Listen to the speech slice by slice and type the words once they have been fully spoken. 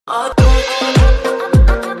Looking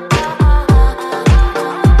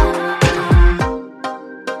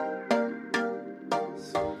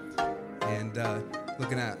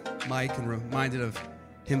at Mike and reminded of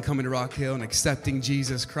him coming to Rock Hill and accepting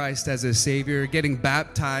Jesus Christ as his Savior, getting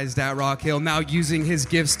baptized at Rock Hill, now using his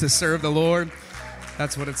gifts to serve the Lord.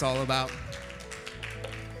 That's what it's all about.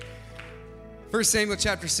 1 Samuel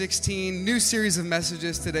chapter 16, new series of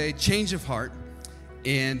messages today, Change of Heart.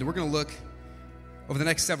 And we're going to look over the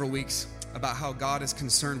next several weeks about how God is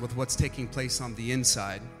concerned with what's taking place on the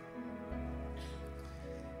inside.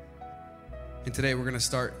 And today we're going to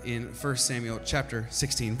start in 1 Samuel chapter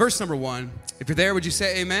 16. Verse number 1. If you're there, would you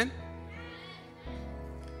say amen?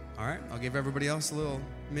 All right, I'll give everybody else a little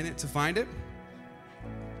minute to find it.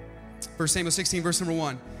 1 Samuel 16, verse number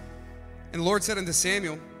 1. And the Lord said unto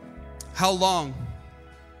Samuel, how long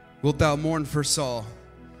wilt thou mourn for Saul,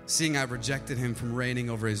 seeing I have rejected him from reigning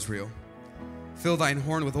over Israel? Fill thine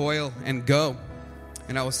horn with oil and go,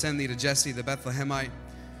 and I will send thee to Jesse the Bethlehemite,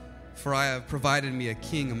 for I have provided me a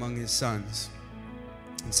king among his sons.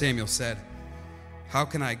 And Samuel said, how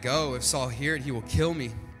can I go? If Saul hear it, he will kill me.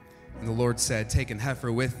 And the Lord said, take an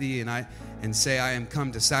heifer with thee, and say, I am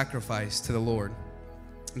come to sacrifice to the Lord.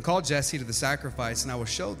 And call Jesse to the sacrifice, and I will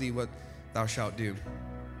show thee what thou shalt do.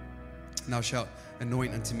 And thou shalt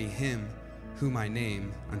anoint unto me him whom I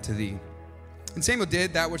name unto thee. And Samuel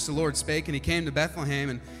did that which the Lord spake, and he came to Bethlehem,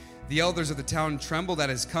 and the elders of the town trembled at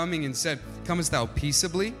his coming, and said, comest thou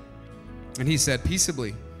peaceably? And he said,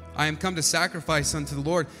 peaceably, I am come to sacrifice unto the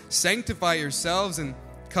Lord. Sanctify yourselves and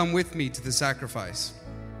come with me to the sacrifice.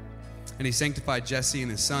 And he sanctified Jesse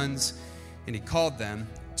and his sons, and he called them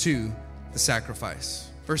to the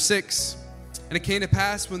sacrifice. Verse 6, and it came to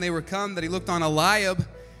pass when they were come that he looked on Eliab,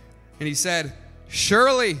 and he said,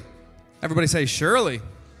 surely, everybody say surely.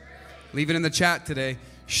 Leave it in the chat today.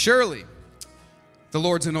 Surely the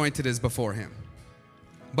Lord's anointed is before him.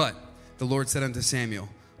 But the Lord said unto Samuel,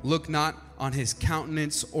 look not on his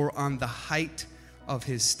countenance or on the height of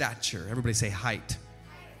his stature. Everybody say height.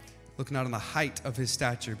 Look not on the height of his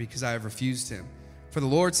stature, because I have refused him. For the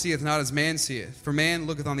Lord seeth not as man seeth. For man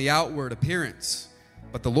looketh on the outward appearance,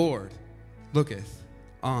 but the Lord looketh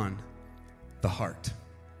on the heart.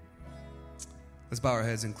 Let's bow our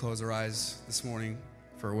heads and close our eyes this morning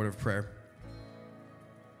for a word of prayer.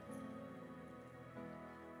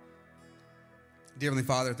 Dear Heavenly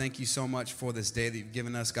Father, thank you so much for this day that you've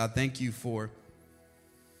given us. God, thank you for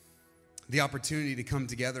the opportunity to come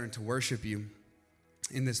together and to worship you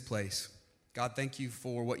in this place. God, thank you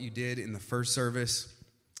for what you did in the first service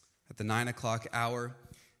at the 9 o'clock hour.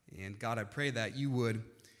 And God, I pray that you would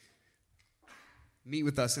meet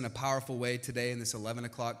with us in a powerful way today in this 11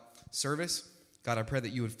 o'clock service. God, I pray that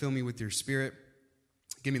you would fill me with your Spirit.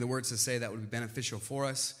 Give me the words to say that would be beneficial for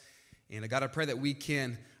us. And God, I pray that we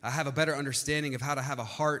can have a better understanding of how to have a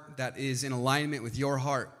heart that is in alignment with your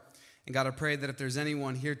heart. And God, I pray that if there's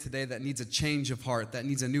anyone here today that needs a change of heart, that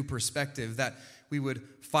needs a new perspective, that we would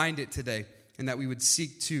find it today, and that we would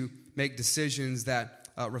seek to make decisions that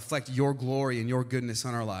reflect your glory and your goodness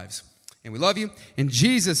on our lives. And we love you in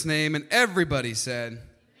Jesus' name. And everybody said,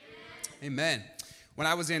 amen. When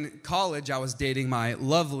I was in college, I was dating my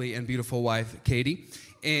lovely and beautiful wife, Katie.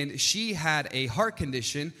 And she had a heart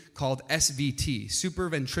condition called SVT,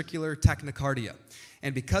 supraventricular tachycardia.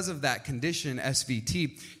 And because of that condition,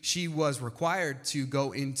 SVT, she was required to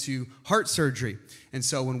go into heart surgery. And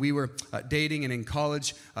so when we were dating and in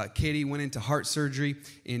college, Katie went into heart surgery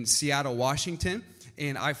in Seattle, Washington.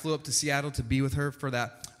 And I flew up to Seattle to be with her for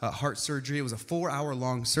that heart surgery. It was a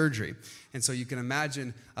 4-hour-long surgery. And so you can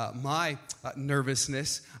imagine my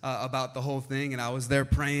nervousness about the whole thing. And I was there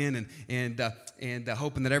praying and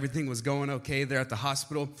hoping that everything was going okay there at the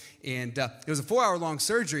hospital. And it was a 4-hour-long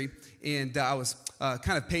surgery. And I was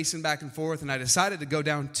kind of pacing back and forth. And I decided to go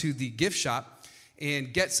down to the gift shop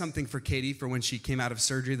and get something for Katie for when she came out of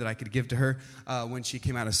surgery that I could give to her when she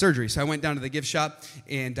came out of surgery. So I went down to the gift shop,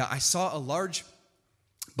 and I saw a large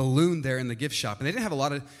balloon there in the gift shop. And they didn't have a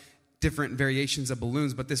lot of different variations of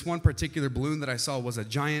balloons, but this one particular balloon that I saw was a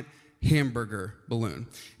giant hamburger balloon.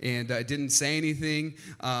 And it didn't say anything,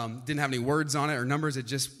 didn't have any words on it or numbers. It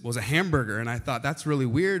just was a hamburger. And I thought, that's really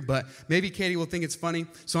weird, but maybe Katie will think it's funny,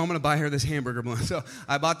 so I'm going to buy her this hamburger balloon. So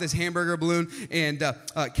I bought this hamburger balloon, and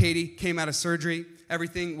Katie came out of surgery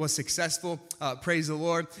everything was successful. Praise the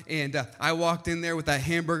Lord. And I walked in there with that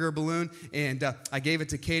hamburger balloon, and I gave it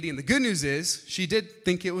to Katie. And the good news is she did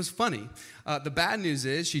think it was funny. The bad news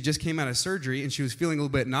is she just came out of surgery, and she was feeling a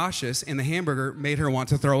little bit nauseous, and the hamburger made her want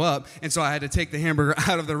to throw up. And so I had to take the hamburger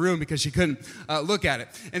out of the room because she couldn't look at it.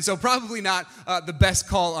 And so probably not the best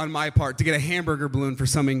call on my part to get a hamburger balloon for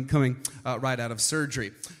something coming right out of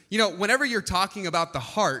surgery. You know, whenever you're talking about the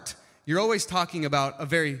heart, you're always talking about a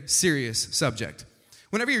very serious subject.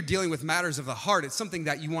 Whenever you're dealing with matters of the heart, it's something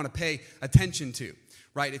that you want to pay attention to,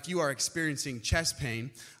 right? If you are experiencing chest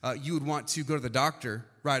pain, you would want to go to the doctor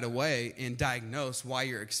right away and diagnose why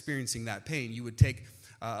you're experiencing that pain. You would take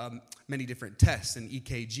many different tests, an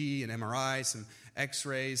EKG, an MRI, some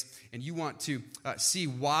x-rays, and you want to see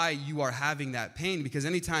why you are having that pain, because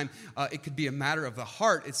anytime it could be a matter of the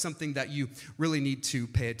heart, it's something that you really need to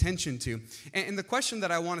pay attention to. And the question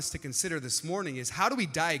that I want us to consider this morning is, how do we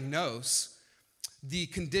diagnose the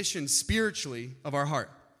condition spiritually of our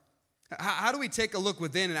heart? How do we take a look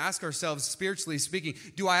within and ask ourselves, spiritually speaking,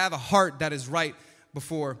 do I have a heart that is right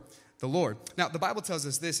before the Lord? Now, the Bible tells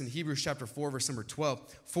us this in Hebrews chapter 4, verse number 12,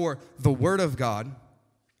 for the word of God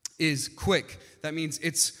is quick. That means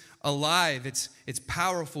it's alive, it's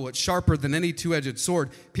powerful, it's sharper than any two-edged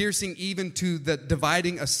sword, piercing even to the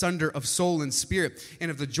dividing asunder of soul and spirit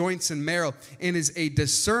and of the joints and marrow, and is a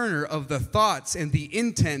discerner of the thoughts and the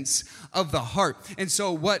intents of the heart. And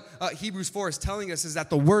so what Hebrews 4 is telling us is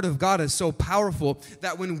that the word of God is so powerful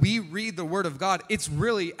that when we read the word of God, it's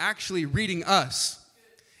really actually reading us.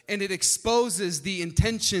 And it exposes the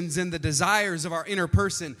intentions and the desires of our inner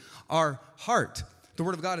person, our heart. The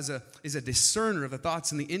word of God is a discerner of the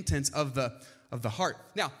thoughts and the intents of the heart.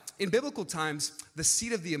 Now, in biblical times, the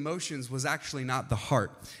seat of the emotions was actually not the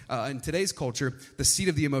heart. In today's culture, the seat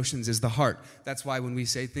of the emotions is the heart. That's why when we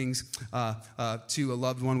say things to a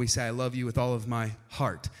loved one, we say, I love you with all of my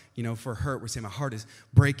heart. You know, for hurt, we're saying my heart is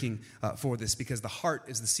breaking for this, because the heart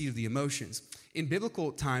is the seat of the emotions. In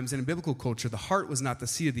biblical times and in biblical culture, the heart was not the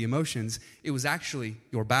seat of the emotions. It was actually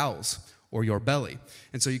your bowels or your belly.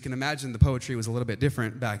 And so you can imagine the poetry was a little bit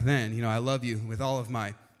different back then. You know, I love you with all of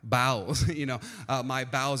my bowels. You know, my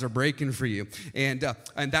bowels are breaking for you. And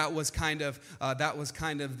that was kind of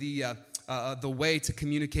the way to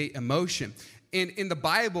communicate emotion. In the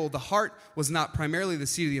Bible, the heart was not primarily the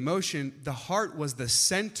seat of the emotion. The heart was the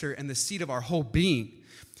center and the seat of our whole being.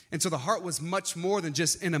 And so the heart was much more than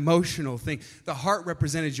just an emotional thing. The heart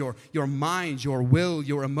represented your mind, your will,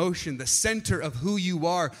 your emotion, the center of who you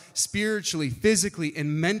are spiritually, physically,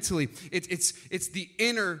 and mentally. It's the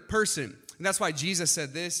inner person. And that's why Jesus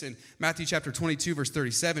said this in Matthew chapter 22, verse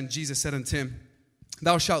 37. Jesus said unto him,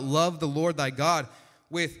 thou shalt love the Lord thy God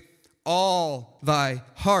with all thy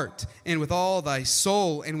heart and with all thy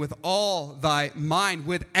soul and with all thy mind,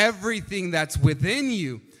 with everything that's within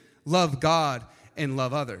you. Love God and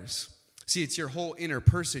love others. See, it's your whole inner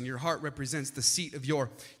person. Your heart represents the seat of your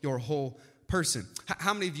whole person.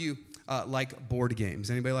 How many of you like board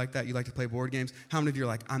games? Anybody like that? You like to play board games? How many of you are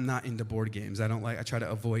like, I'm not into board games. I try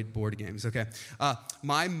to avoid board games, okay?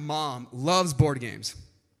 My mom loves board games.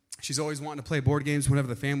 She's always wanting to play board games whenever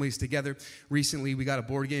the family's together. Recently, we got a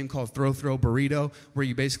board game called Throw Burrito, where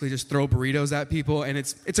you basically just throw burritos at people, and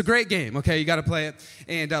it's a great game, okay? You got to play it.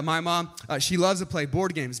 And my mom, she loves to play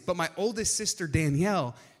board games. But my oldest sister,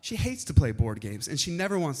 Danielle, she hates to play board games, and she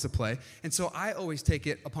never wants to play. And so I always take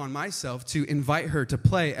it upon myself to invite her to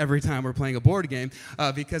play every time we're playing a board game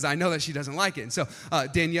because I know that she doesn't like it. And so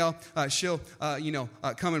Danielle, she'll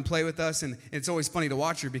come and play with us, and it's always funny to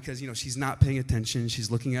watch her because, she's not paying attention. She's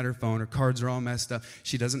looking at her phone. Her cards are all messed up.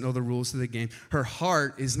 She doesn't know the rules to the game. Her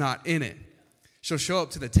heart is not in it. She'll show up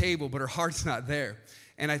to the table, but her heart's not there.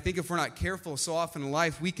 And I think if we're not careful, so often in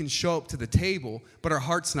life, we can show up to the table, but our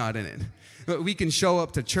heart's not in it. We can show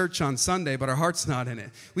up to church on Sunday, but our heart's not in it.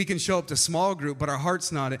 We can show up to small group, but our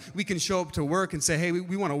heart's not in it. We can show up to work and say, hey,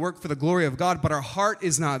 we want to work for the glory of God, but our heart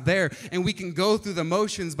is not there. And we can go through the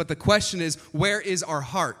motions, but the question is, where is our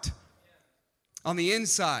heart? On the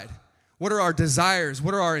inside, what are our desires?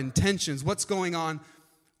 What are our intentions? What's going on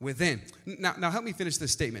within? Now help me finish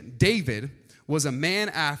this statement. David was a man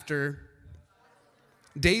after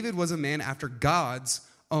God's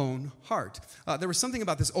own heart. There was something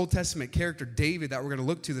about this Old Testament character, David, that we're going to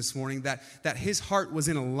look to this morning, that his heart was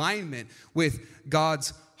in alignment with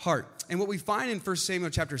God's heart. And what we find in 1 Samuel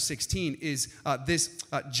chapter 16 is this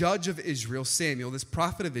judge of Israel, Samuel, this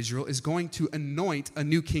prophet of Israel, is going to anoint a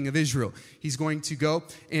new king of Israel. He's going to go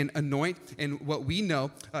and anoint, and what we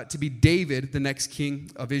know to be David, the next king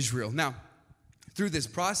of Israel. Now, through this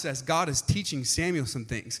process, God is teaching Samuel some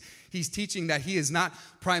things. He's teaching that he is not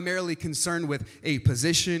primarily concerned with a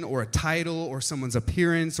position or a title or someone's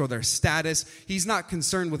appearance or their status. He's not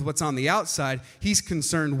concerned with what's on the outside. He's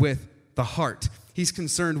concerned with the heart. He's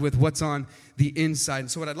concerned with what's on the inside.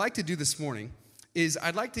 And so what I'd like to do this morning is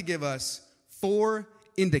I'd like to give us 4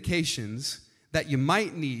 indications that you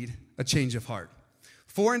might need a change of heart.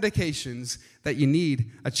 4 indications that you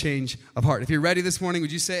need a change of heart. If you're ready this morning,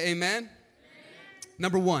 would you say amen?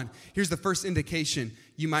 Number 1, here's the first indication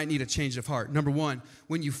you might need a change of heart. Number 1,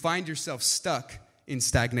 when you find yourself stuck in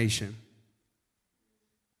stagnation.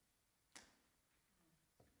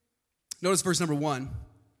 Notice verse number 1,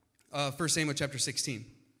 1 Samuel chapter 16.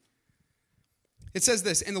 It says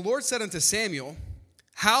this, "And the Lord said unto Samuel,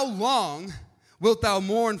 How long wilt thou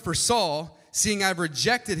mourn for Saul, seeing I've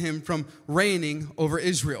rejected him from reigning over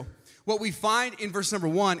Israel?" What we find in verse number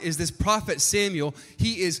 1 is this prophet Samuel,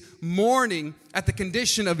 he is mourning at the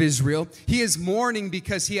condition of Israel. He is mourning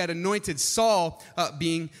because he had anointed Saul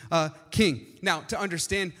being king. Now, to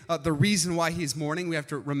understand the reason why he is mourning, we have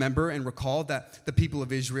to remember and recall that the people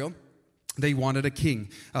of Israel, they wanted a king.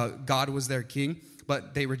 God was their king.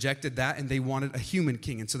 But they rejected that, and they wanted a human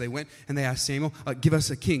king. And so they went and they asked Samuel, give us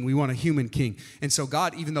a king. We want a human king. And so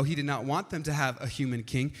God, even though he did not want them to have a human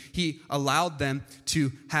king, he allowed them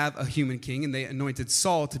to have a human king, and they anointed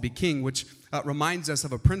Saul to be king, which reminds us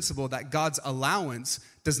of a principle that God's allowance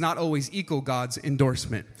does not always equal God's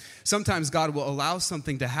endorsement. Sometimes God will allow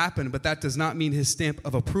something to happen, but that does not mean his stamp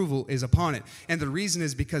of approval is upon it. And the reason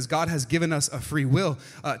is because God has given us a free will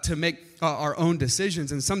to make our own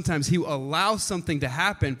decisions. And sometimes he will allow something to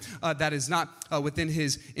happen that is not within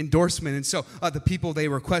his endorsement. And so the people, they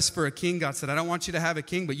request for a king. God said, I don't want you to have a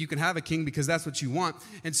king, but you can have a king because that's what you want.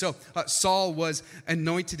 And so Saul was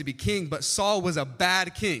anointed to be king, but Saul was a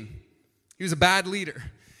bad king. He was a bad leader.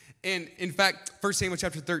 And in fact, 1 Samuel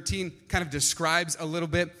chapter 13 kind of describes a little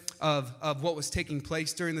bit of what was taking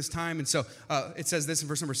place during this time. And so it says this in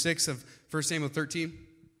verse number 6 of 1 Samuel 13.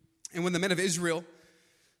 "And when the men of Israel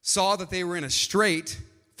saw that they were in a strait,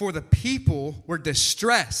 for the people were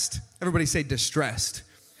distressed." Everybody say distressed.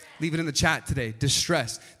 Leave it in the chat today.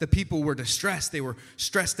 Distressed. The people were distressed. They were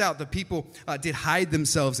stressed out. The people did hide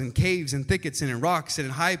themselves in caves and thickets and in rocks and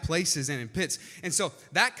in high places and in pits. And so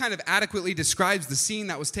that kind of adequately describes the scene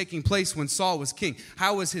that was taking place when Saul was king.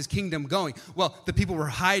 How was his kingdom going? Well, the people were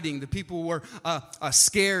hiding. The people were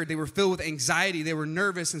scared. They were filled with anxiety. They were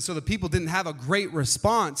nervous. And so the people didn't have a great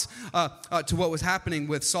response to what was happening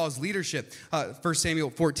with Saul's leadership. 1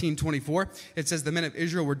 Samuel 14:24, it says, "The men of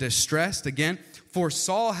Israel were distressed," again, "for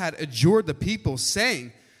Saul had adjured the people,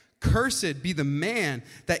 saying, Cursed be the man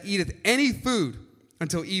that eateth any food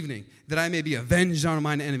until evening, that I may be avenged on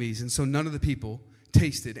mine enemies." And so none of the people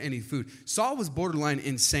tasted any food. Saul was borderline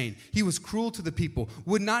insane. He was cruel to the people,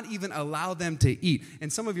 would not even allow them to eat.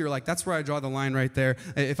 And some of you are like, that's where I draw the line right there.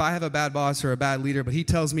 If I have a bad boss or a bad leader, but he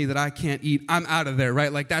tells me that I can't eat, I'm out of there,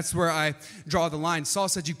 right? Like that's where I draw the line. Saul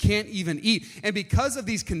said, you can't even eat. And because of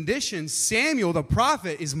these conditions, Samuel, the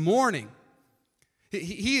prophet, is mourning.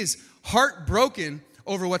 He is heartbroken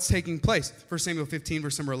over what's taking place. 1 Samuel 15,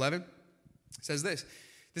 verse number 11, says this.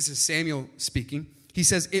 This is Samuel speaking. He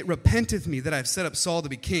says, "It repenteth me that I have set up Saul to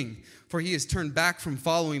be king, for he has turned back from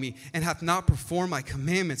following me, and hath not performed my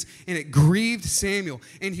commandments. And it grieved Samuel,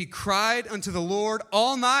 and he cried unto the Lord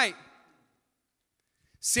all night."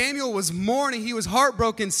 Samuel was mourning. He was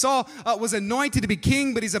heartbroken. Saul was anointed to be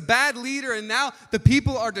king, but he's a bad leader, and now the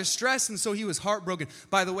people are distressed, and so he was heartbroken.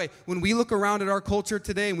 By the way, when we look around at our culture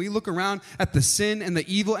today, and we look around at the sin and the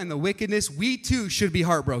evil and the wickedness, we too should be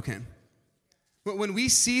heartbroken. But when we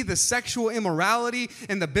see the sexual immorality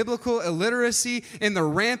and the biblical illiteracy and the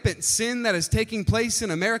rampant sin that is taking place in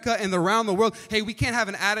America and around the world, hey, we can't have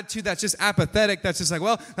an attitude that's just apathetic, that's just like,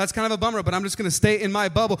 well, that's kind of a bummer, but I'm just going to stay in my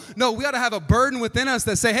bubble. No, we ought to have a burden within us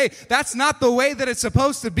that say, hey, that's not the way that it's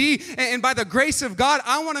supposed to be. And by the grace of God,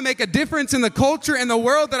 I want to make a difference in the culture and the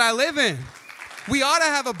world that I live in. We ought to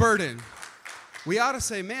have a burden. We ought to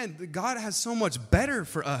say, man, God has so much better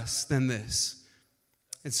for us than this.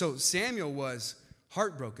 And so Samuel was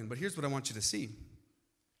heartbroken, but here's what I want you to see.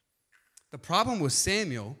 The problem with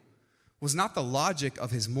Samuel was not the logic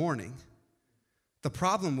of his mourning. The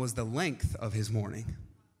problem was the length of his mourning.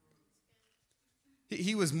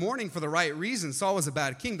 He was mourning for the right reason. Saul was a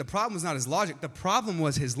bad king. The problem was not his logic. The problem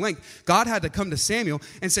was his length. God had to come to Samuel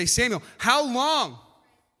and say, Samuel, how long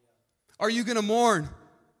are you going to mourn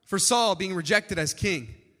for Saul being rejected as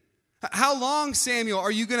king? How long, Samuel, are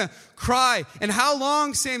you going to cry? And how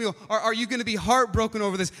long, Samuel, are you going to be heartbroken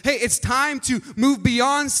over this? Hey, it's time to move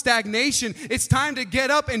beyond stagnation. It's time to get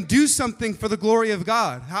up and do something for the glory of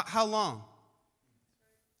God. How long?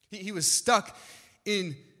 He was stuck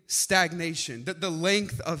in stagnation, the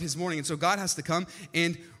length of his mourning. And so God has to come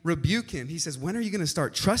and rebuke him. He says, when are you going to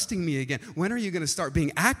start trusting me again? When are you going to start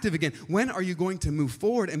being active again? When are you going to move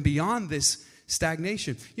forward and beyond this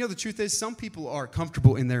stagnation? You know, the truth is, some people are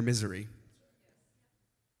comfortable in their misery.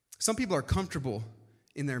 Some people are comfortable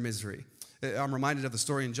in their misery. I'm reminded of the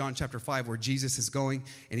story in John chapter 5 where Jesus is going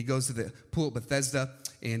and he goes to the pool at Bethesda,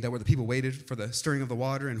 and where the people waited for the stirring of the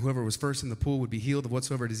water, and whoever was first in the pool would be healed of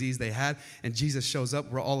whatsoever disease they had. And Jesus shows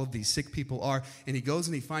up where all of these sick people are, and he goes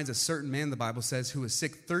and he finds a certain man, the Bible says, who was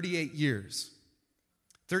sick 38 years.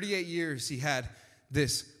 38 years he had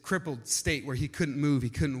this crippled state where he couldn't move, he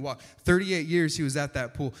couldn't walk. 38 years he was at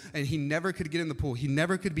that pool, and he never could get in the pool. He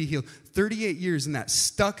never could be healed. 38 years in that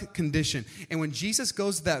stuck condition. And when Jesus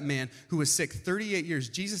goes to that man who was sick 38 years,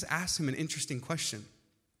 Jesus asks him an interesting question.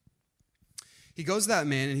 He goes to that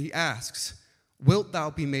man and he asks, wilt thou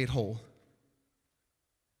be made whole?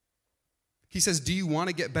 He says, do you want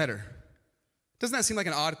to get better? Doesn't that seem like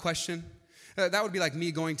an odd question? That would be like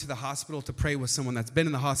me going to the hospital to pray with someone that's been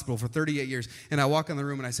in the hospital for 38 years, and I walk in the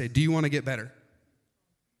room and I say, do you want to get better?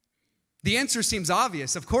 The answer seems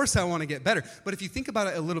obvious. Of course I want to get better. But if you think about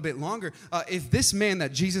it a little bit longer, if this man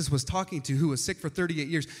that Jesus was talking to who was sick for 38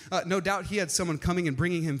 years, no doubt he had someone coming and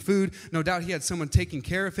bringing him food. No doubt he had someone taking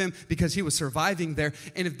care of him because he was surviving there.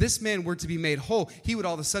 And if this man were to be made whole, he would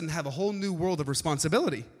all of a sudden have a whole new world of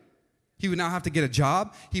responsibility. He would now have to get a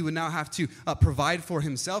job. He would now have to provide for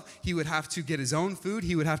himself. He would have to get his own food.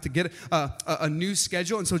 He would have to get a new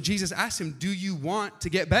schedule. And so Jesus asked him, do you want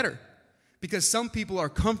to get better? Because some people are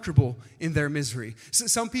comfortable in their misery.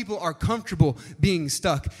 Some people are comfortable being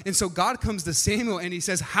stuck. And so God comes to Samuel and he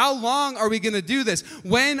says, how long are we going to do this?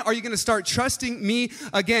 When are you going to start trusting me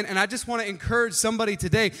again? And I just want to encourage somebody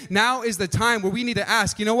today. Now is the time where we need to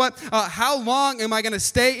ask, you know what? How long am I going to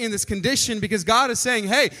stay in this condition? Because God is saying,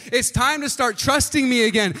 hey, it's time to start trusting me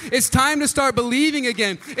again. It's time to start believing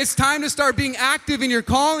again. It's time to start being active in your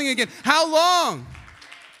calling again. How long?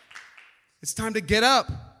 It's time to get up.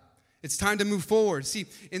 It's time to move forward. See,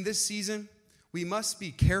 in this season, we must be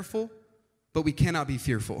careful, but we cannot be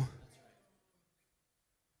fearful.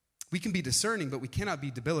 We can be discerning, but we cannot be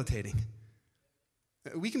debilitating.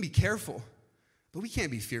 We can be careful, but we can't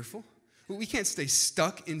be fearful. We can't stay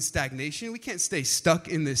stuck in stagnation. We can't stay stuck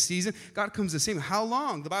in this season. God comes to say, how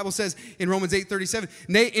long? The Bible says in Romans 8:37,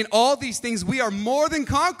 nay, in all these things we are more than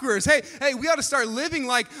conquerors. Hey, we ought to start living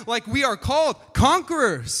like we are called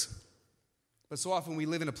conquerors. But so often we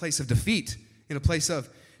live in a place of defeat, in a place of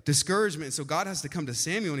discouragement. So God has to come to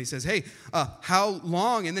Samuel and he says, hey, how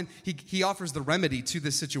long? And then he offers the remedy to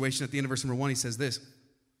this situation. At the end of verse number 1, he says this.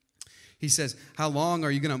 He says, how long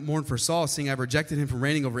are you going to mourn for Saul, seeing I've rejected him from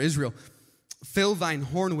reigning over Israel? Fill thine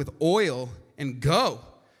horn with oil and go,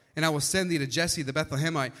 and I will send thee to Jesse the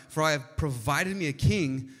Bethlehemite, for I have provided me a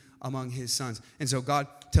king among his sons. And so God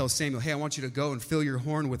tells Samuel, hey, I want you to go and fill your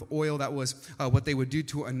horn with oil. That was what they would do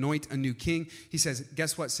to anoint a new king. He says,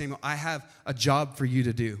 guess what, Samuel? I have a job for you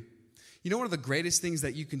to do. You know, one of the greatest things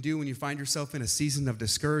that you can do when you find yourself in a season of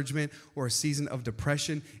discouragement or a season of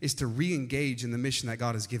depression is to re-engage in the mission that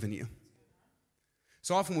God has given you.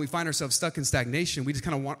 So often when we find ourselves stuck in stagnation, we just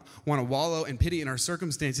kind of want to wallow and pity in our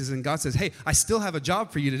circumstances, and God says, hey, I still have a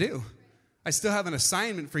job for you to do. I still have an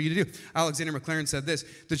assignment for you to do. Alexander McLaren said this,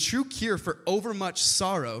 the true cure for overmuch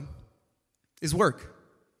sorrow is work.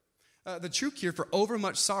 The true cure for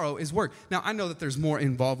overmuch sorrow is work. Now, I know that there's more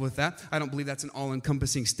involved with that. I don't believe that's an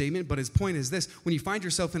all-encompassing statement, but his point is this. When you find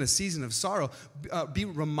yourself in a season of sorrow, be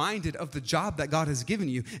reminded of the job that God has given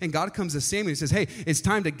you. And God comes to Samuel and says, hey, it's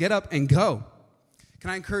time to get up and go. Can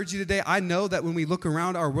I encourage you today? I know that when we look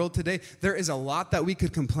around our world today, there is a lot that we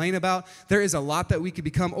could complain about. There is a lot that we could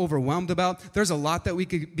become overwhelmed about. There's a lot that we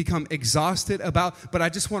could become exhausted about. But I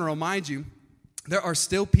just want to remind you, there are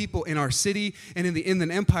still people in our city and in the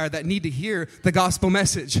Inland Empire that need to hear the gospel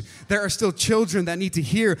message. There are still children that need to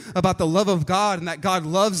hear about the love of God and that God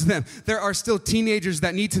loves them. There are still teenagers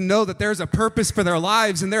that need to know that there's a purpose for their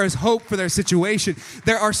lives and there is hope for their situation.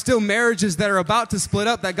 There are still marriages that are about to split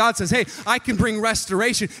up that God says, hey, I can bring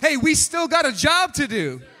restoration. Hey, we still got a job to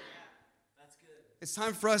do. That's good. It's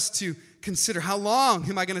time for us to consider, how long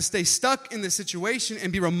am I going to stay stuck in this situation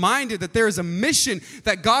and be reminded that there is a mission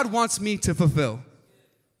that God wants me to fulfill?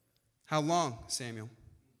 How long, Samuel?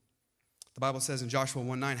 The Bible says in Joshua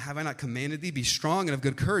 1:9, have I not commanded thee? Be strong and of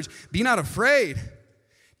good courage. Be not afraid,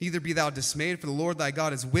 neither be thou dismayed, for the Lord thy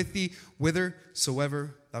God is with thee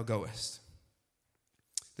whithersoever thou goest.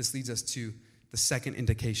 This leads us to the second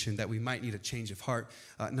indication that we might need a change of heart.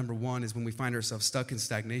 Number one is when we find ourselves stuck in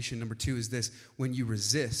stagnation. Number two is this, when you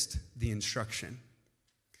resist the instruction.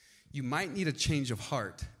 You might need a change of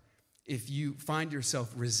heart if you find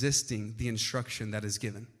yourself resisting the instruction that is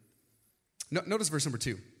given. Notice verse number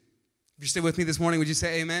 2. If you stay with me this morning, would you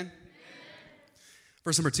say amen? Amen.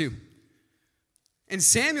 Verse number 2. And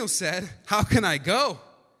Samuel said, how can I go?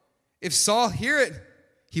 If Saul hear it,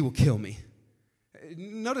 he will kill me.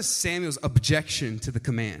 Notice Samuel's objection to the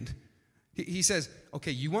command. He says,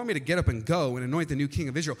 okay, you want me to get up and go and anoint the new king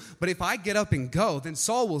of Israel, but if I get up and go, then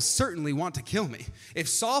Saul will certainly want to kill me. If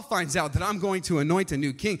Saul finds out that I'm going to anoint a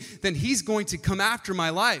new king, then he's going to come after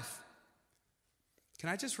my life. Can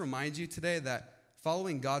I just remind you today that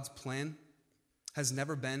following God's plan has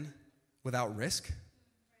never been without risk?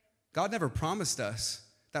 God never promised us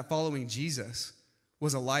that following Jesus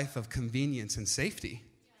was a life of convenience and safety.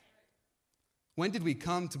 When did we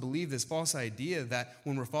come to believe this false idea that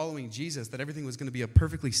when we're following Jesus, that everything was going to be a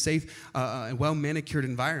perfectly safe and well-manicured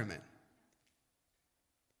environment?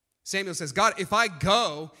 Samuel says, God, if I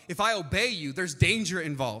go, if I obey you, there's danger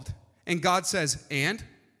involved. And God says, and?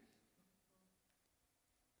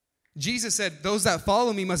 Jesus said, those that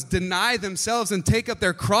follow me must deny themselves and take up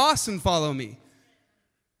their cross and follow me.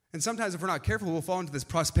 And sometimes if we're not careful, we'll fall into this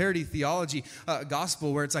prosperity theology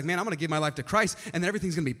gospel where it's like, man, I'm going to give my life to Christ and then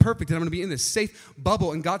everything's going to be perfect and I'm going to be in this safe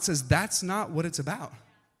bubble. And God says, that's not what it's about.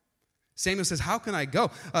 Samuel says, how can I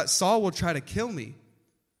go? Saul will try to kill me.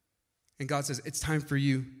 And God says, it's time for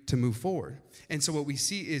you to move forward. And so what we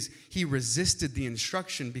see is he resisted the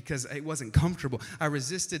instruction because it wasn't comfortable. I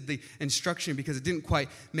resisted the instruction because it didn't quite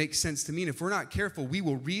make sense to me. And if we're not careful, we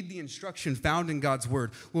will read the instruction found in God's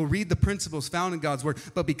word. We'll read the principles found in God's word.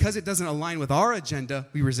 But because it doesn't align with our agenda,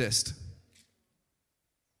 we resist.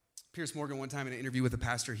 Piers Morgan, one time in an interview with a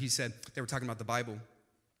pastor, he said, they were talking about the Bible.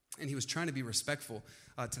 And he was trying to be respectful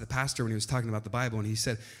to the pastor when he was talking about the Bible. And he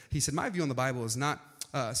said, my view on the Bible is not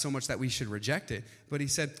so much that we should reject it, but he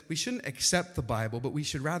said, we shouldn't accept the Bible, but we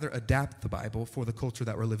should rather adapt the Bible for the culture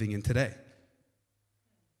that we're living in today.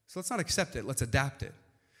 So let's not accept it, let's adapt it.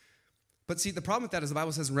 But see, the problem with that is the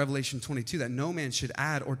Bible says in Revelation 22 that no man should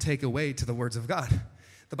add or take away to the words of God.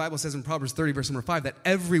 The Bible says in Proverbs 30, verse number 5, that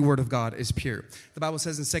every word of God is pure. The Bible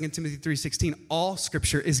says in 2 Timothy 3:16, all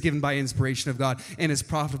scripture is given by inspiration of God and is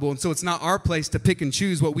profitable. And so it's not our place to pick and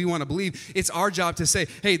choose what we want to believe. It's our job to say,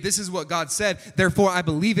 hey, this is what God said, therefore I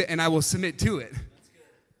believe it and I will submit to it.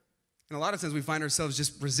 And a lot of times we find ourselves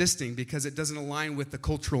just resisting because it doesn't align with the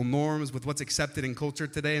cultural norms, with what's accepted in culture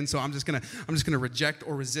today. And so I'm just gonna reject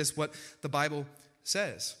or resist what the Bible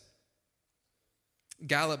says.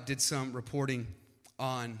 Gallup did some reporting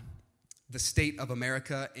on the state of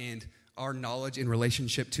America and our knowledge in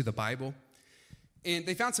relationship to the Bible. And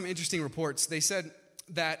they found some interesting reports. They said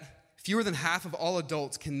that fewer than half of all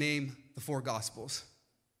adults can name the 4 Gospels.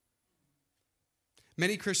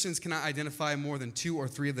 Many Christians cannot identify more than 2 or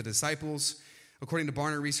 3 of the disciples. According to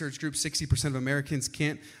Barna Research Group, 60% of Americans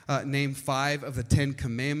can't name 5 of the 10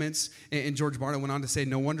 commandments. And George Barna went on to say,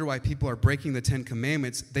 no wonder why people are breaking the 10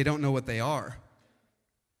 commandments. They don't know what they are.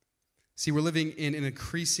 See, we're living in an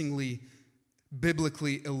increasingly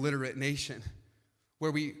biblically illiterate nation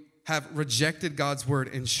where we have rejected God's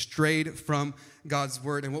word and strayed from God's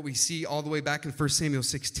word. And what we see all the way back in 1 Samuel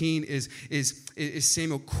 16 is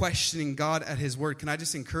Samuel questioning God at his word. Can I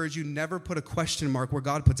just encourage you, never put a question mark where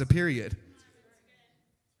God puts a period.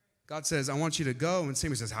 God says, I want you to go. And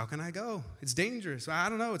Samuel says, how can I go? It's dangerous. I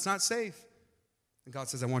don't know. It's not safe. And God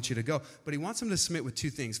says, I want you to go. But he wants him to submit with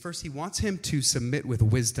 2 things. First, he wants him to submit with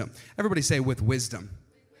wisdom. Everybody say with wisdom.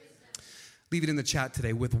 Leave it in the chat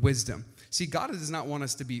today, with wisdom. See, God does not want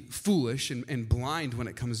us to be foolish and blind when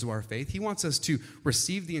it comes to our faith. He wants us to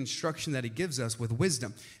receive the instruction that he gives us with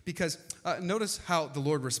wisdom. Because notice how the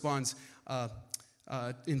Lord responds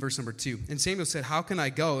in verse number 2. And Samuel said, how can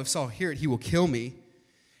I go? If Saul hear it, he will kill me.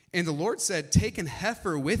 And the Lord said, take an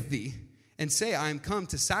heifer with thee and say, I am come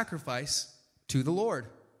to sacrifice to the Lord.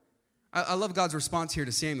 I love God's response here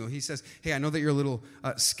to Samuel. He says, hey, I know that you're a little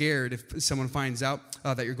scared if someone finds out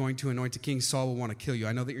that you're going to anoint a king. Saul will want to kill you.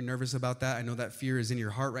 I know that you're nervous about that. I know that fear is in your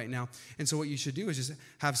heart right now. And so what you should do is just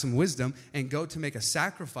have some wisdom and go to make a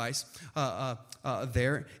sacrifice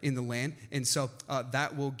there in the land. And so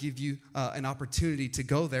that will give you an opportunity to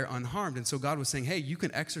go there unharmed. And so God was saying, hey, you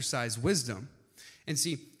can exercise wisdom. And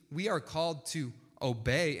see, we are called to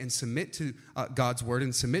obey and submit to God's word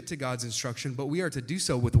and submit to God's instruction, but we are to do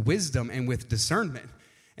so with wisdom and with discernment.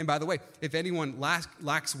 And by the way, if anyone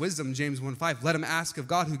lacks wisdom, James 1:5, let him ask of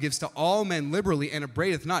God who gives to all men liberally and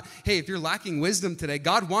upbraideth not. Hey, if you're lacking wisdom today,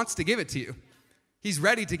 God wants to give it to you. He's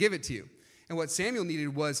ready to give it to you. And what Samuel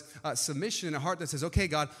needed was submission and a heart that says, okay,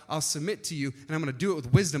 God, I'll submit to you, and I'm going to do it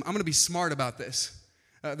with wisdom. I'm going to be smart about this.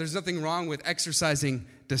 There's nothing wrong with exercising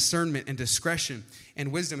discernment and discretion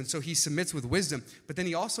and wisdom. And so he submits with wisdom, but then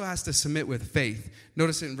he also has to submit with faith.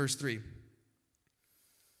 Notice it in verse 3.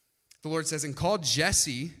 The Lord says, and call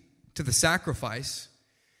Jesse to the sacrifice.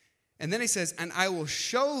 And then he says, and I will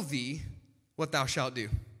show thee what thou shalt do.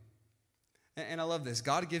 And I love this.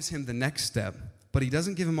 God gives him the next step, but he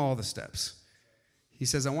doesn't give him all the steps. He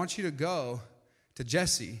says, I want you to go to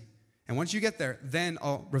Jesse, and once you get there, then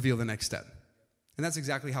I'll reveal the next step. And that's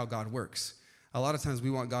exactly how God works. A lot of times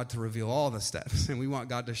we want God to reveal all the steps, and we want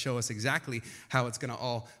God to show us exactly how it's going to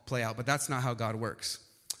all play out, but that's not how God works.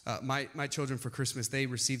 My children for Christmas, they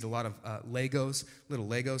received a lot of Legos, little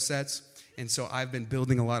Lego sets, and so I've been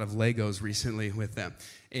building a lot of Legos recently with them.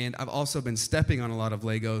 And I've also been stepping on a lot of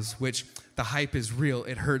Legos, which the hype is real.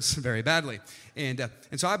 It hurts very badly. And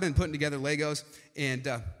so I've been putting together Legos, and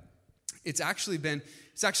it's actually been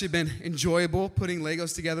enjoyable putting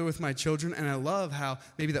Legos together with my children, and I love how,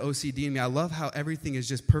 maybe the OCD in me, I love how everything is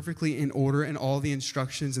just perfectly in order and all the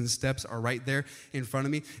instructions and steps are right there in front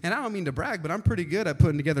of me. And I don't mean to brag, but I'm pretty good at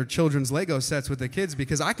putting together children's Lego sets with the kids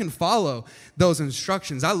because I can follow those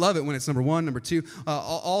instructions. I love it when it's number 1, number 2,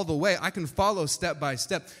 all the way. I can follow step by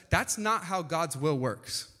step. That's not how God's will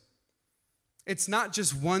works. It's not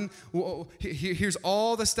just one, here's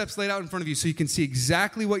all the steps laid out in front of you so you can see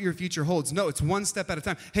exactly what your future holds. No, it's one step at a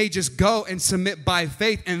time. Hey, just go and submit by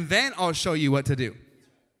faith, and then I'll show you what to do.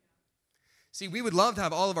 See, we would love to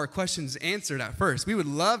have all of our questions answered at first. We would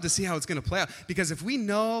love to see how it's going to play out, because if we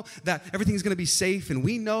know that everything's going to be safe and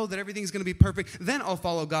we know that everything's going to be perfect, then I'll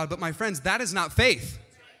follow God. But my friends, that is not faith.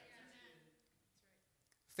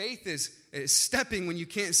 Faith is stepping when you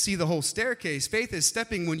can't see the whole staircase. Faith is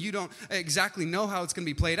stepping when you don't exactly know how it's going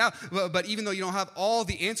to be played out. But even though you don't have all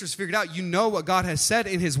the answers figured out, you know what God has said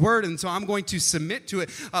in his word. And so I'm going to submit to it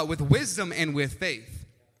with wisdom and with faith.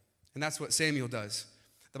 And that's what Samuel does.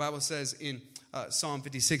 The Bible says in Psalm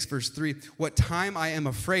 56, verse 3, what time I am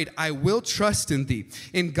afraid, I will trust in thee.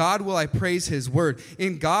 In God will I praise his word.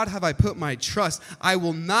 In God have I put my trust. I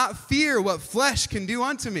will not fear what flesh can do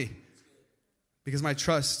unto me, because my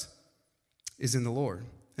trust is in the Lord.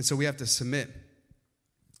 And so we have to submit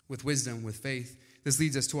with wisdom, with faith. This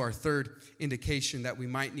leads us to our third indication that we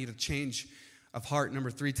might need a change of heart. Number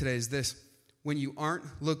 3 today is this: when you aren't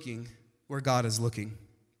looking where God is looking.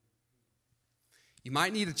 You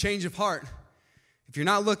might need a change of heart if you're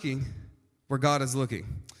not looking where God is looking.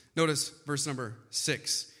 Notice verse number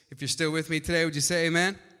 6. If you're still with me today, would you say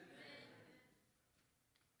amen?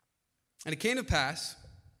 And it came to pass,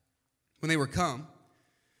 when they were come,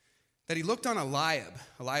 that he looked on Eliab.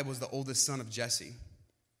 Eliab was the oldest son of Jesse.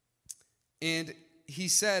 And he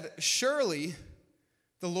said, surely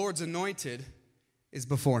the Lord's anointed is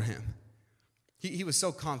before him. He was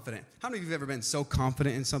so confident. How many of you have ever been so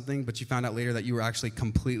confident in something, but you found out later that you were actually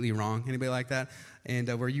completely wrong? Anybody like that? And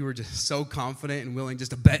where you were just so confident and willing just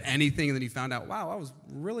to bet anything, and then you found out, wow, I was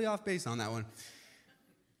really off base on that one.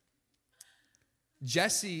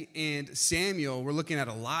 Jesse and Samuel were looking at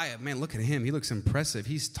Eliab. Man, look at him. He looks impressive.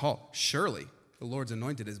 He's tall. Surely the Lord's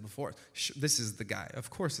anointed is before us. This is the guy. Of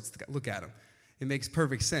course it's the guy. Look at him. It makes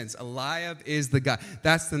perfect sense. Eliab is the guy.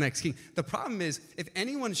 That's the next king. The problem is, if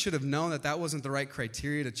anyone should have known that that wasn't the right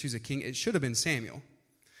criteria to choose a king, it should have been Samuel.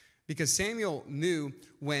 Because Samuel knew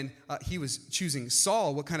when he was choosing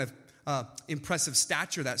Saul what kind of impressive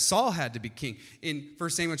stature that Saul had to be king. In 1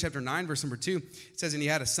 Samuel chapter 9, verse number 2, it says, and he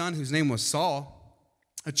had a son whose name was Saul,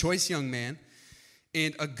 a choice young man,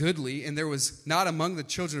 and a goodly, and there was not among the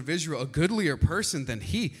children of Israel a goodlier person than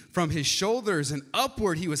he. From his shoulders and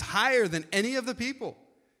upward, he was higher than any of the people.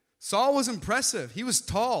 Saul was impressive. He was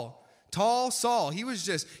tall Saul. He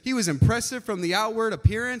was impressive from the outward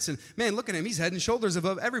appearance. And man, look at him. He's head and shoulders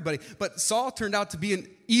above everybody. But Saul turned out to be an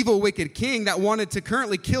evil, wicked king that wanted to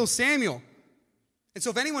currently kill Samuel. And so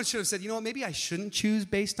if anyone should have said, you know what, maybe I shouldn't choose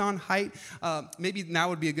based on height, maybe now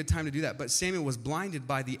would be a good time to do that. But Samuel was blinded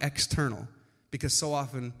by the external, because so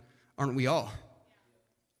often aren't we all?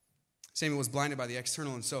 Samuel was blinded by the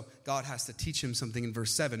external, and so God has to teach him something in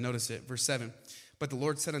verse 7. Notice it, verse 7. But the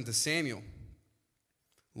Lord said unto Samuel,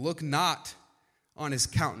 look not on his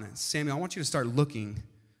countenance. Samuel, I want you to start looking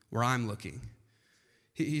where I'm looking.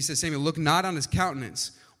 He says, Samuel, look not on his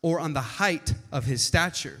countenance or on the height of his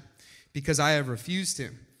stature, because I have refused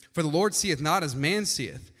him. For the Lord seeth not as man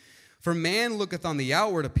seeth. For man looketh on the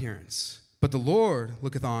outward appearance, but the Lord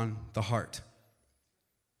looketh on the heart.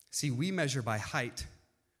 See, we measure by height.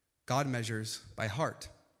 God measures by heart.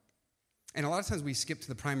 And a lot of times we skip to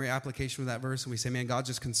the primary application of that verse and we say, man, God's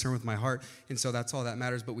just concerned with my heart, and so that's all that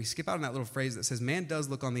matters. But we skip out on that little phrase that says, man does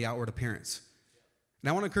look on the outward appearance. And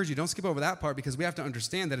I want to encourage you, don't skip over that part, because we have to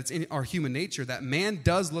understand that it's in our human nature that man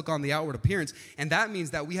does look on the outward appearance, and that means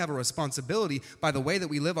that we have a responsibility by the way that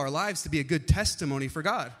we live our lives to be a good testimony for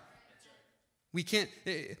God. We can't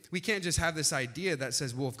just have this idea that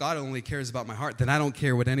says, well, if God only cares about my heart, then I don't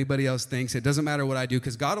care what anybody else thinks. It doesn't matter what I do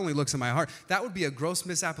because God only looks at my heart. That would be a gross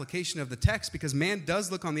misapplication of the text, because man does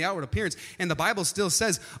look on the outward appearance, and the Bible still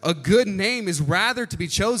says a good name is rather to be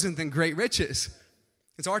chosen than great riches.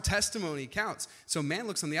 It's our testimony counts. So man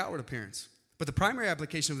looks on the outward appearance. But the primary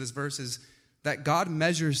application of this verse is that God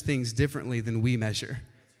measures things differently than we measure.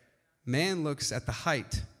 Man looks at the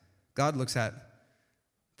height. God looks at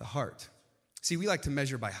the heart. See, we like to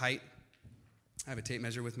measure by height. I have a tape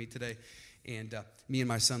measure with me today. And me and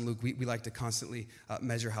my son, Luke, we like to constantly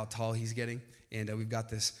measure how tall he's getting. And we've got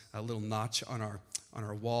this little notch on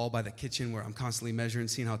our wall by the kitchen where I'm constantly measuring,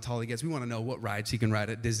 seeing how tall he gets. We want to know what rides he can ride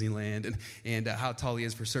at Disneyland and how tall he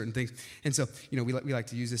is for certain things. And so, we like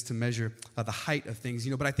to use this to measure the height of things.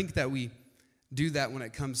 But I think that we do that when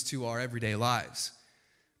it comes to our everyday lives.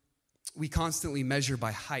 We constantly measure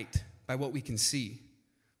by height, by what we can see.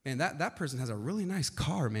 Man, that person has a really nice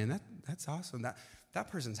car, man. That's awesome. That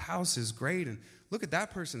person's house is great, and look at that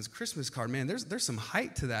person's Christmas card. Man, there's some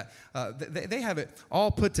height to that. They have it all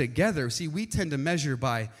put together. See, we tend to measure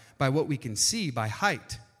by what we can see, by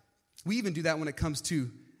height. We even do that when it comes to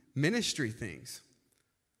ministry things.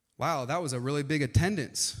 Wow, that was a really big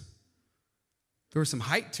attendance. There was some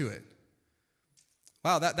height to it.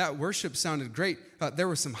 Wow, that worship sounded great. There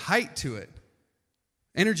was some height to it.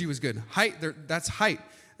 Energy was good. Height, that's height.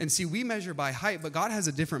 And see, we measure by height, but God has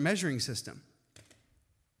a different measuring system.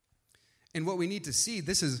 And what we need to see,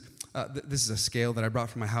 this is a scale that I brought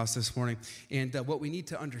from my house this morning. And what we need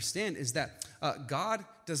to understand is that God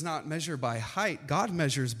does not measure by height. God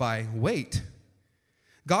measures by weight.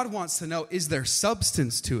 God wants to know, is there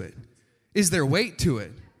substance to it? Is there weight to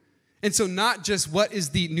it? And so not just what is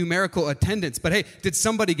the numerical attendance, but hey, did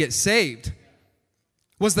somebody get saved?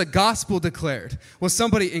 Was the gospel declared? Was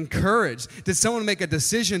somebody encouraged? Did someone make a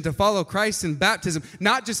decision to follow Christ in baptism?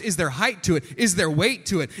 Not just is there height to it, is there weight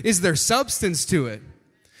to it, is there substance to it?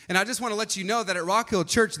 And I just want to let you know that at Rock Hill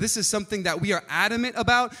Church, this is something that we are adamant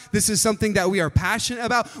about. This is something that we are passionate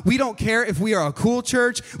about. We don't care if we are a cool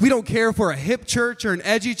church. We don't care if we're a hip church or an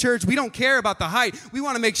edgy church. We don't care about the height. We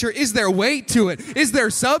want to make sure, is there weight to it? Is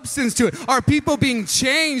there substance to it? Are people being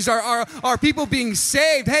changed? Are people being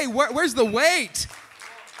saved? Hey, where's the weight?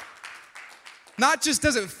 Not just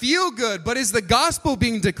does it feel good, but is the gospel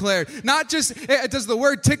being declared? Not just does the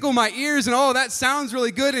word tickle my ears and, oh, that sounds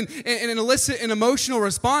really good and elicit an emotional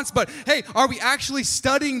response, but hey, are we actually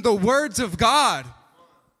studying the words of God?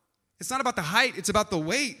 It's not about the height, it's about the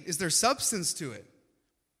weight. Is there substance to it?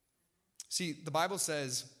 See, the Bible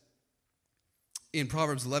says in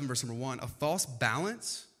Proverbs 11, verse number 1, a false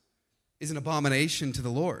balance is an abomination to the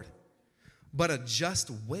Lord, but a just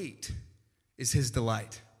weight is his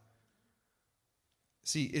delight.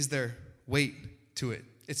 See, is there weight to it?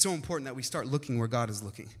 It's so important that we start looking where God is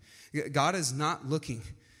looking. God is not looking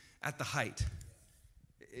at the height.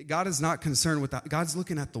 God is not concerned with that. God's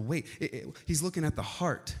looking at the weight. He's looking at the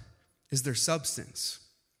heart. Is there substance?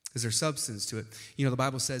 Is there substance to it? The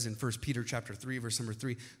Bible says in 1 Peter chapter 3, verse number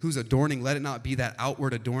 3, whose adorning, let it not be that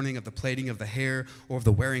outward adorning of the plaiting of the hair or of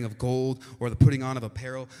the wearing of gold or the putting on of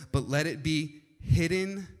apparel, but let it be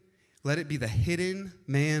hidden. Let it be the hidden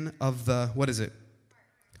man of the, what is it?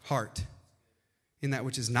 Heart, in that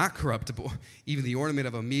which is not corruptible, even the ornament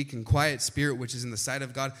of a meek and quiet spirit, which is in the sight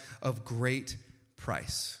of God of great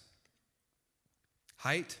price.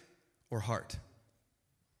 Height or heart?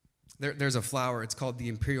 There's a flower. It's called the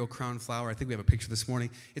Imperial Crown Flower. I think we have a picture this morning.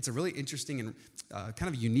 It's a really interesting and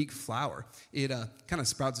kind of unique flower. It kind of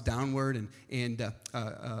sprouts downward and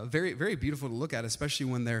very, very beautiful to look at, especially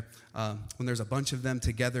when there's a bunch of them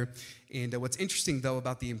together. And what's interesting, though,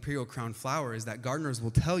 about the Imperial Crown Flower is that gardeners will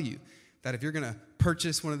tell you that if you're going to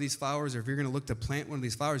purchase one of these flowers or if you're going to look to plant one of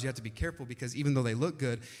these flowers, you have to be careful because even though they look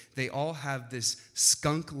good, they all have this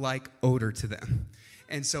skunk-like odor to them.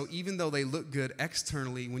 And so even though they look good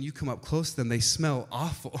externally, when you come up close to them, they smell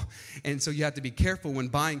awful. And so you have to be careful when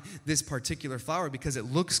buying this particular flower because it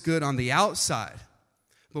looks good on the outside.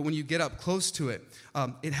 But when you get up close to it,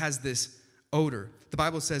 it has this odor. The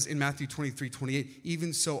Bible says in Matthew 23:28,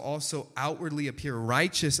 even so also outwardly appear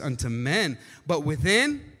righteous unto men, but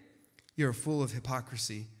within you're full of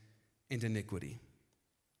hypocrisy and iniquity.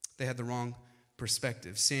 They had the wrong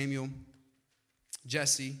perspective. Samuel,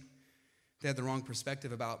 Jesse, they had the wrong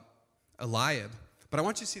perspective about Eliab. But I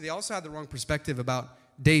want you to see they also had the wrong perspective about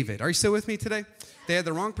David. Are you still with me today? They had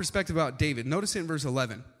the wrong perspective about David. Notice it in verse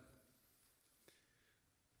 11.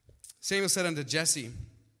 Samuel said unto Jesse,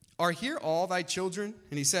 are here all thy children?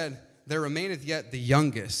 And he said, there remaineth yet the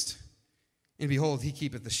youngest, and behold, he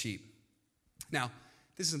keepeth the sheep. Now,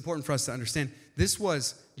 this is important for us to understand. This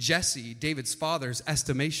was Jesse, David's father's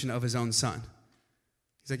estimation of his own son.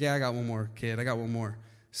 He's like, yeah, I got one more kid. I got one more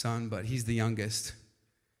son, but he's the youngest.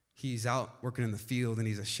 He's out working in the field, and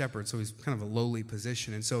he's a shepherd, so he's kind of a lowly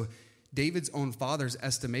position. And so David's own father's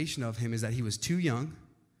estimation of him is that he was too young,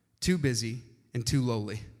 too busy, and too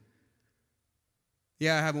lowly.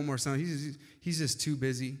 Yeah, I have one more son. He's just too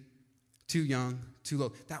busy, too young, too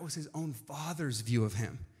low. That was his own father's view of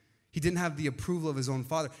him. He didn't have the approval of his own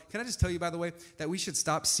father. Can I just tell you, by the way, that we should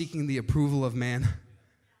stop seeking the approval of man?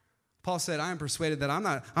 Paul said, I am persuaded that I'm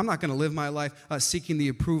not going to live my life seeking the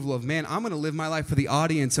approval of man. I'm going to live my life for the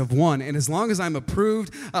audience of one. And as long as I'm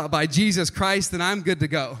approved by Jesus Christ, then I'm good to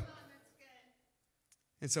go.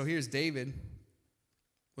 And so here's David,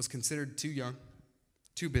 was considered too young,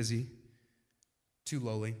 too busy, too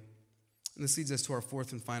lowly. And this leads us to our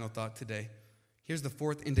fourth and final thought today. Here's the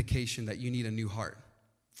fourth indication that you need a new heart,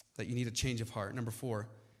 that you need a change of heart. Number 4,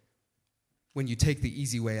 when you take the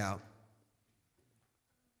easy way out.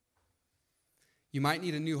 You might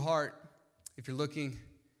need a new heart if you're looking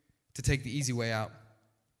to take the easy way out.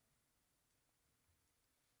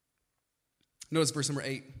 Notice verse number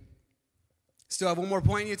 8. Still have one more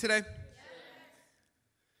point in you today? Yes.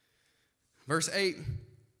 Verse 8.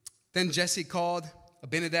 Then Jesse called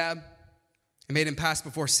Abinadab and made him pass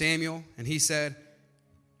before Samuel, and he said,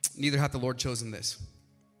 neither hath the Lord chosen this.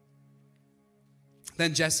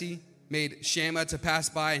 Then Jesse made Shammah to pass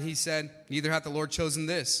by, and he said, neither hath the Lord chosen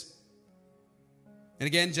this. And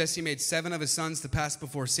again, Jesse made 7 of his sons to pass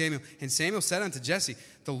before Samuel. And Samuel said unto Jesse,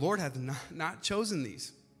 the Lord hath not chosen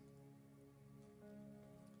these.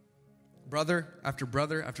 Brother after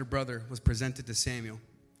brother after brother was presented to Samuel.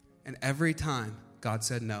 And every time, God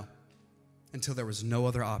said no, until there was no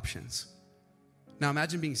other options. Now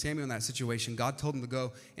imagine being Samuel in that situation. God told him to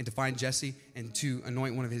go and to find Jesse and to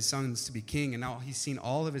anoint one of his sons to be king. And now he's seen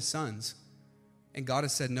all of his sons. And God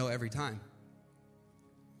has said no every time.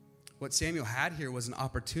 What Samuel had here was an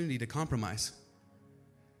opportunity to compromise.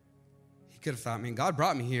 He could have thought, man, God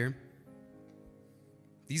brought me here.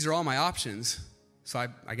 These are all my options. So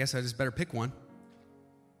I guess I just better pick one.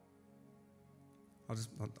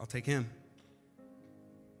 I'll take him.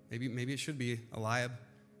 Maybe it should be Eliab.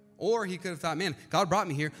 Or he could have thought, man, God brought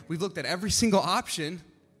me here. We've looked at every single option.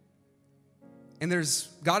 And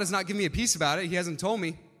God has not given me a peace about it. He hasn't told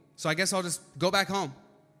me. So I guess I'll just go back home.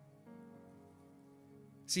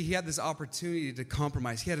 See, he had this opportunity to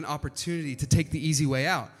compromise. He had an opportunity to take the easy way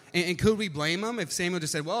out. And could we blame him if Samuel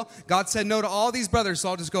just said, well, God said no to all these brothers, so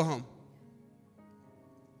I'll just go home.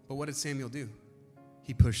 But what did Samuel do?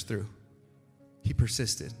 He pushed through. He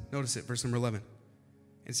persisted. Notice it, verse number 11.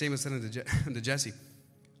 And Samuel said unto Jesse,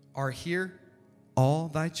 are here all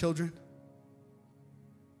thy children?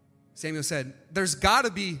 Samuel said, there's got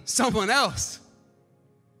to be someone else.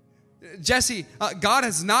 Jesse, God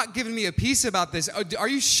has not given me a peace about this. Are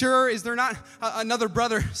you sure? Is there not another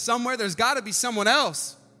brother somewhere? There's got to be someone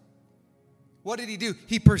else. What did he do?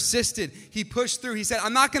 He persisted. He pushed through. He said,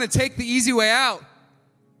 I'm not going to take the easy way out.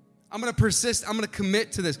 I'm going to persist. I'm going to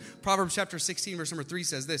commit to this. Proverbs chapter 16, verse number 3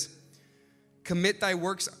 says this. Commit thy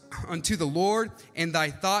works unto the Lord, and thy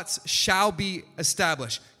thoughts shall be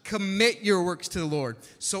established. Commit your works to the Lord.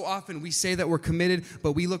 So often we say that we're committed,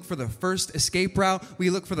 but we look for the first escape route. We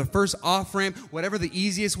look for the first off-ramp, whatever the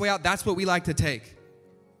easiest way out. That's what we like to take.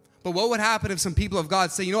 But what would happen if some people of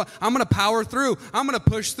God say, you know what, I'm going to power through. I'm going to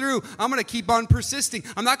push through. I'm going to keep on persisting.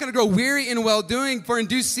 I'm not going to grow weary in well-doing, for in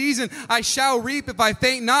due season I shall reap if I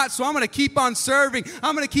faint not. So I'm going to keep on serving.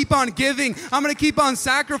 I'm going to keep on giving. I'm going to keep on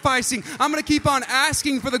sacrificing. I'm going to keep on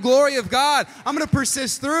asking for the glory of God. I'm going to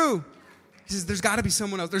persist through. He says, there's got to be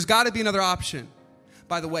someone else. There's got to be another option.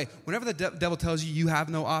 By the way, whenever the devil tells you you have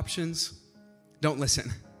no options, don't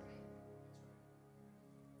listen.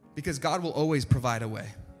 Because God will always provide a way.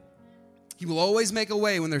 He will always make a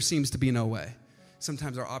way when there seems to be no way.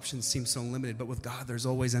 Sometimes our options seem so limited, but with God, there's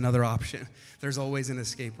always another option. There's always an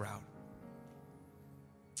escape route.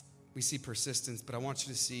 We see persistence, but I want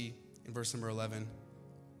you to see in verse number 11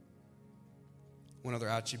 one other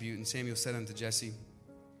attribute. And Samuel said unto Jesse,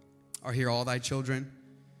 are here all thy children?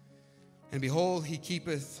 And behold, he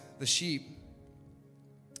keepeth the sheep.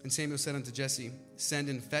 And Samuel said unto Jesse, send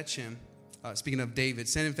and fetch him. Speaking of David,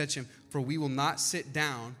 send and fetch him, for we will not sit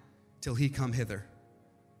down till he come hither.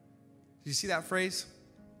 Did you see that phrase?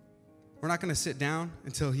 We're not going to sit down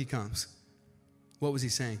until he comes. What was he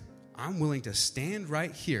saying? I'm willing to stand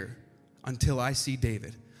right here until I see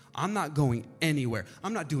David. I'm not going anywhere.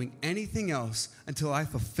 I'm not doing anything else until I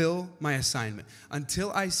fulfill my assignment.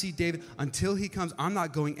 Until I see David, until he comes, I'm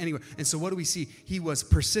not going anywhere. And so what do we see? He was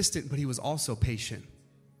persistent, but he was also patient.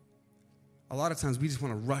 A lot of times we just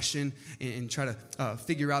want to rush in and try to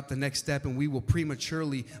figure out the next step, and we will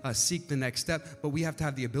prematurely seek the next step. But we have to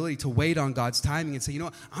have the ability to wait on God's timing and say, you know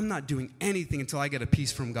what, I'm not doing anything until I get a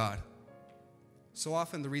peace from God. So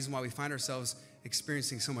often the reason why we find ourselves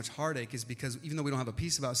experiencing so much heartache is because even though we don't have a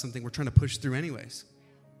peace about something, we're trying to push through anyways.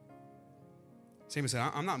 Samuel said,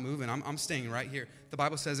 I'm not moving. I'm staying right here. The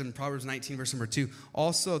Bible says in Proverbs 19, verse number 2,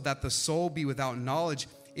 also that the soul be without knowledge,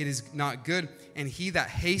 it is not good, and he that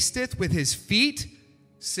hasteth with his feet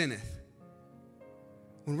sinneth.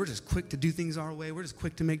 When we're just quick to do things our way, we're just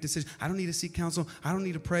quick to make decisions. I don't need to seek counsel. I don't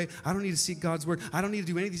need to pray. I don't need to seek God's word. I don't need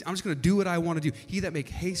to do any of these. I'm just going to do what I want to do. He that make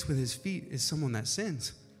haste with his feet is someone that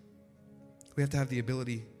sins. We have to have the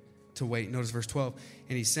ability to wait. Notice verse 12.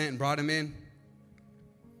 And he sent and brought him in.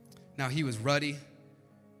 Now he was ruddy,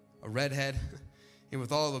 a redhead, and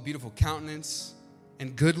with all of a beautiful countenance,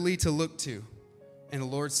 and goodly to look to. And the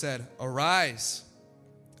Lord said, arise,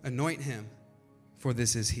 anoint him, for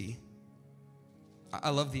this is he.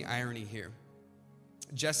 I love the irony here.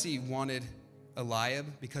 Jesse wanted Eliab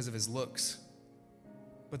because of his looks.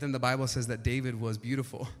 But then the Bible says that David was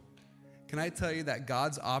beautiful. Can I tell you that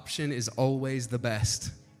God's option is always the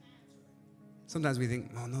best? Sometimes we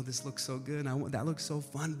think, oh no, this looks so good. That looks so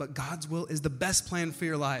fun. But God's will is the best plan for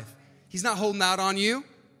your life. He's not holding out on you.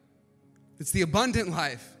 It's the abundant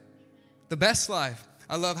life. The best life.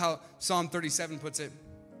 I love how Psalm 37 puts it.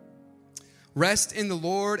 Rest in the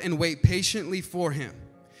Lord and wait patiently for him.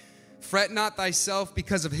 Fret not thyself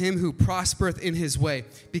because of him who prospereth in his way,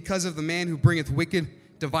 because of the man who bringeth wicked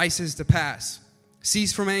devices to pass.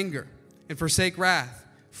 Cease from anger and forsake wrath.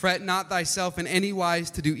 Fret not thyself in any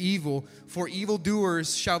wise to do evil, for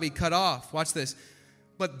evildoers shall be cut off. Watch this.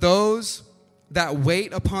 But those that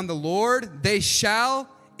wait upon the Lord, they shall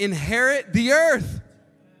inherit the earth.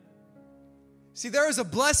 See, there is a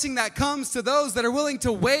blessing that comes to those that are willing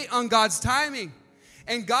to wait on God's timing.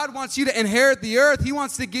 And God wants you to inherit the earth. He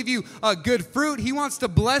wants to give you good fruit. He wants to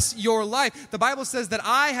bless your life. The Bible says that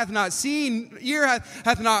eye hath not seen, ear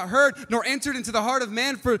hath not heard, nor entered into the heart of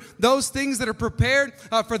man for those things that are prepared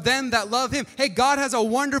for them that love him. Hey, God has a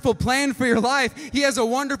wonderful plan for your life. He has a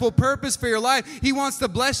wonderful purpose for your life. He wants to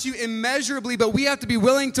bless you immeasurably, but we have to be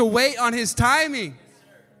willing to wait on his timing.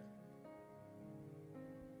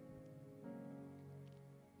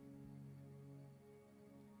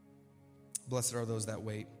 Blessed are those that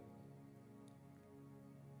wait.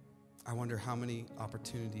 I wonder how many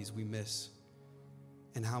opportunities we miss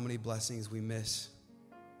and how many blessings we miss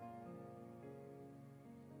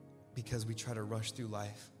because we try to rush through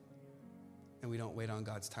life and we don't wait on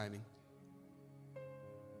God's timing.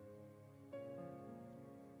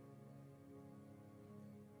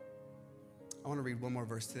 I want to read one more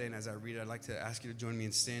verse today, and as I read it, I'd like to ask you to join me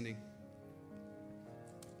in standing.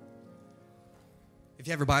 If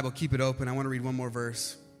you have your Bible, keep it open. I want to read one more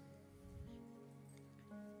verse.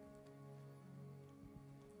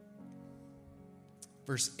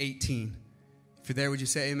 Verse 18. If you're there, would you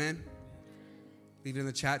say amen? Leave it in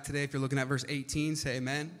the chat today. If you're looking at verse 18, say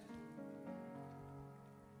amen.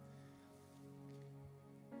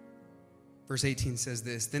 Verse 18 says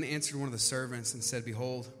this. Then answered one of the servants and said,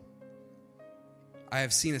 behold, I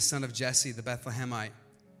have seen a son of Jesse, the Bethlehemite.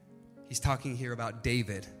 He's talking here about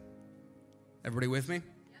David. Everybody with me?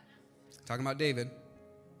 Talking about David.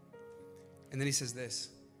 And then he says this,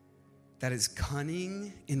 that is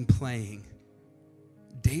cunning in playing.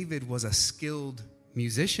 David was a skilled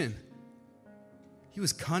musician. He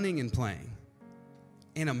was cunning in playing.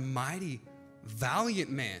 And a mighty,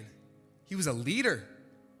 valiant man. He was a leader.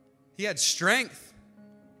 He had strength.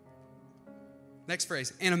 Next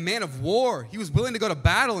phrase, and a man of war. He was willing to go to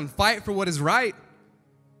battle and fight for what is right.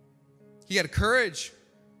 He had courage.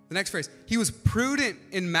 The next phrase, he was prudent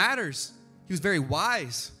in matters. He was very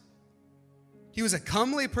wise. He was a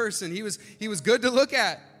comely person. He was good to look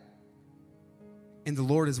at. And the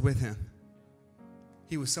Lord is with him.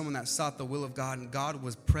 He was someone that sought the will of God, and God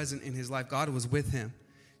was present in his life. God was with him.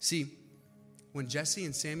 See, when Jesse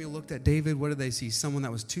and Samuel looked at David, what did they see? Someone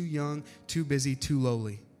that was too young, too busy, too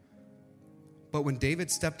lowly. But when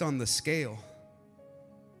David stepped on the scale,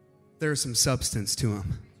 there was some substance to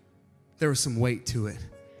him. There was some weight to it.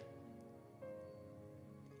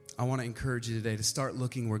 I want to encourage you today to start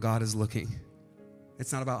looking where God is looking.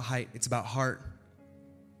 It's not about height, it's about heart.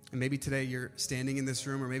 And maybe today you're standing in this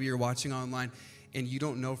room, or maybe you're watching online, and you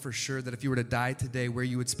don't know for sure that if you were to die today, where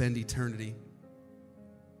you would spend eternity.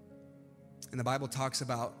 And the Bible talks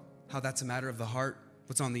about how that's a matter of the heart.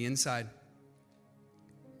 what's on the inside.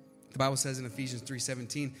 The Bible says in Ephesians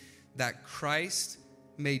 3:17 that Christ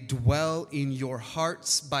may dwell in your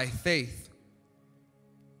hearts by faith.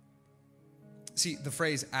 See, the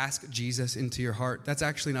phrase, ask Jesus into your heart, that's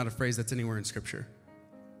actually not a phrase that's anywhere in Scripture,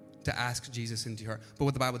 to ask Jesus into your heart. But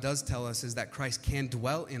what the Bible does tell us is that Christ can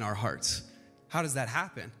dwell in our hearts. How does that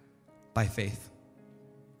happen? By faith.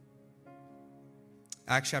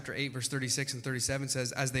 Acts chapter 8, verse 36 and 37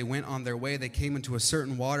 says, as they went on their way, they came into a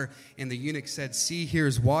certain water, and the eunuch said, see, here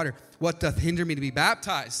is water. What doth hinder me to be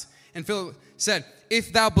baptized? And Philip said,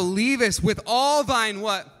 if thou believest with all thine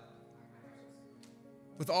what?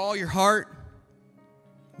 With all your heart,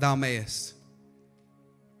 thou mayest.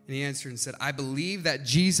 And he answered and said, I believe that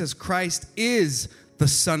Jesus Christ is the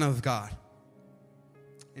Son of God.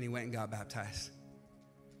 And he went and got baptized.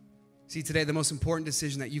 See, today, the most important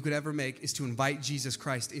decision that you could ever make is to invite Jesus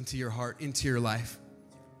Christ into your heart, into your life.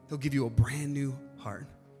 He'll give you a brand new heart.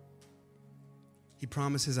 He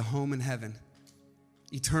promises a home in heaven,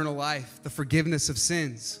 eternal life, the forgiveness of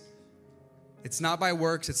sins. It's not by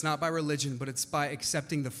works, it's not by religion, but it's by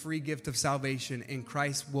accepting the free gift of salvation, and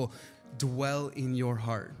Christ will dwell in your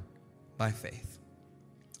heart by faith.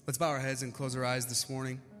 Let's bow our heads and close our eyes this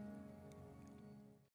morning.